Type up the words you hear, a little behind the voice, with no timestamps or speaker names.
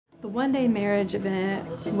The one-day marriage event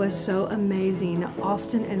was so amazing.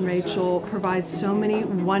 Austin and Rachel provide so many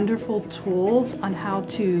wonderful tools on how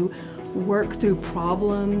to work through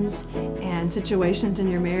problems and situations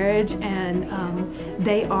in your marriage, and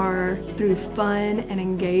they are through fun and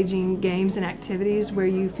engaging games and activities where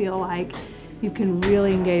you feel like you can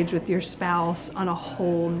really engage with your spouse on a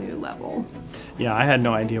whole new level. Yeah, I had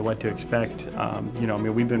no idea what to expect.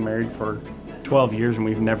 We've been married for 12 years and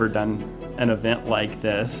we've never done an event like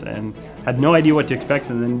this, and had no idea what to expect,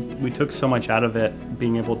 and then we took so much out of it,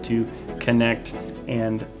 being able to connect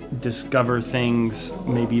and discover things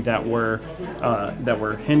maybe that were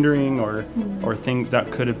hindering or things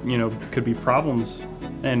that could be problems,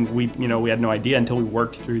 and we had no idea until we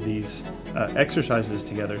worked through these exercises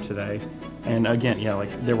together today. And again,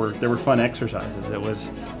 there were fun exercises.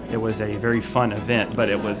 It was a very fun event, but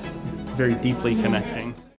it was very deeply connecting.